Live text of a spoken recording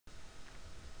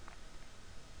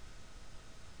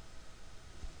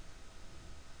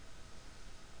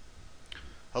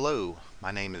Hello,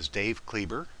 my name is Dave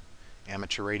Kleber,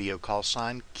 amateur radio call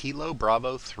sign Kilo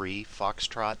Bravo 3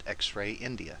 Foxtrot X-Ray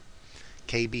India,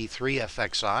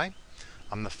 KB3FXI.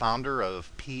 I'm the founder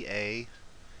of PA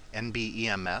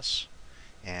NBEMS,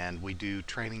 and we do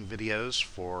training videos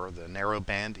for the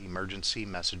Narrowband Emergency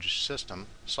Message System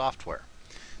software.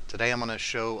 Today I'm going to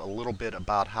show a little bit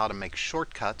about how to make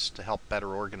shortcuts to help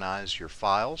better organize your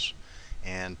files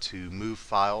and to move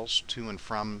files to and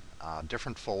from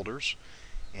different folders,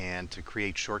 and to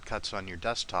create shortcuts on your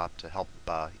desktop to help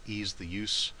ease the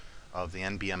use of the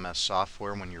NBEMS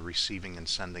software when you're receiving and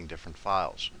sending different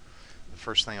files. The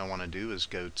first thing I want to do is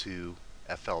go to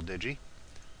FLDigi,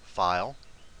 File,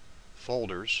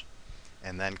 Folders,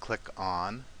 and then click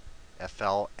on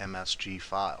FLMSG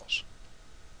Files.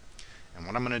 And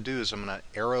what I'm going to do is I'm going to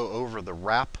arrow over the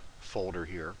wrap folder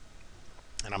here,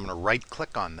 and I'm going to right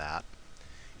click on that,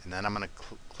 and then I'm going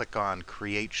to click on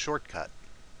Create Shortcut.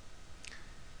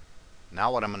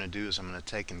 Now what I'm going to do is I'm going to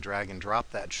take and drag and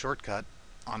drop that shortcut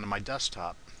onto my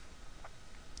desktop.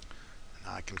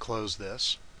 Now I can close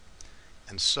this,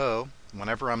 and so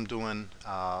whenever I'm doing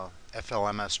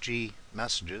FLMSG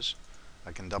messages,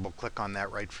 I can double click on that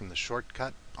right from the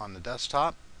shortcut on the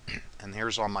desktop, and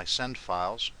here's all my send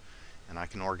files, and I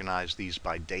can organize these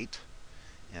by date,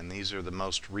 and these are the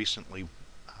most recently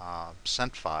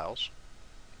sent files.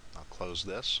 I'll close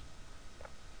this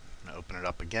and open it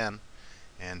up again.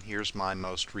 And here's my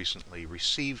most recently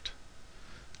received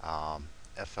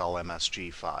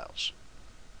FLMSG files.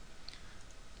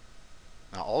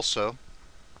 Now also,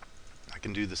 I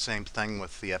can do the same thing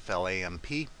with the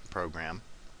FLAMP program.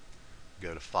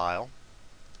 Go to File,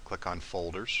 click on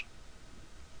Folders,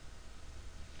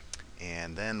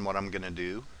 and then what I'm going to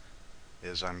do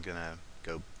is I'm going to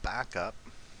go back up,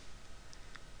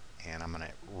 and I'm going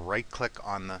to right click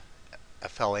on the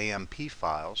FLAMP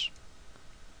files,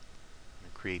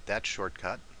 create that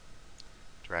shortcut,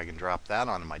 drag and drop that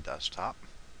onto my desktop.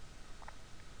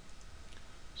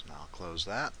 So now I'll close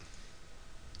that,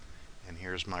 and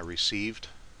here's my received,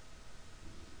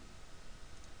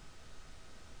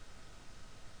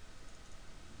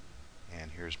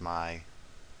 and here's my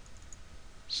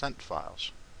sent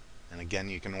files. And again,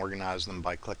 you can organize them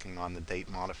by clicking on the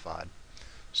date modified.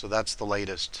 So that's the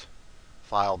latest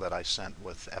file that I sent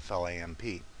with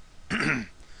FLAMP.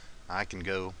 I can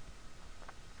go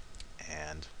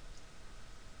and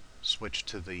switch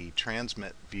to the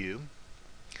transmit view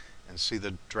and see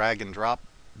the drag and drop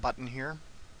button here.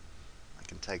 I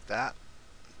can take that,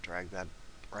 drag that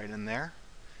right in there,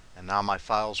 and now my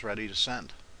file's ready to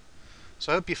send.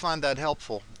 So I hope you find that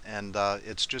helpful, and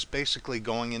it's just basically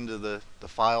going into the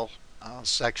file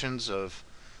sections of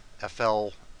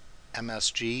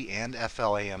FLMSG and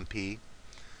FLAMP,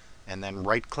 and then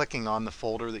right clicking on the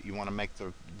folder that you want to make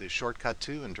the shortcut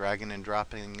to and dragging and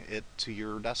dropping it to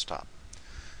your desktop.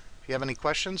 If you have any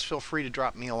questions, feel free to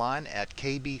drop me a line at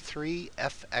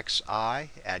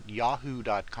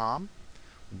kb3fxi@yahoo.com.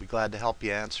 We'll be glad to help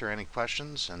you answer any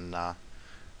questions, and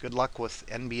good luck with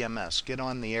NBEMS. Get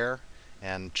on the air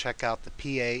and check out the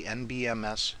PA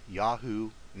NBEMS Yahoo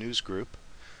news group.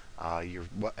 You're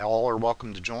all are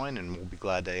welcome to join, and we'll be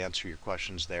glad to answer your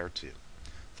questions there too.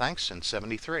 Thanks, and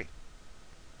 73.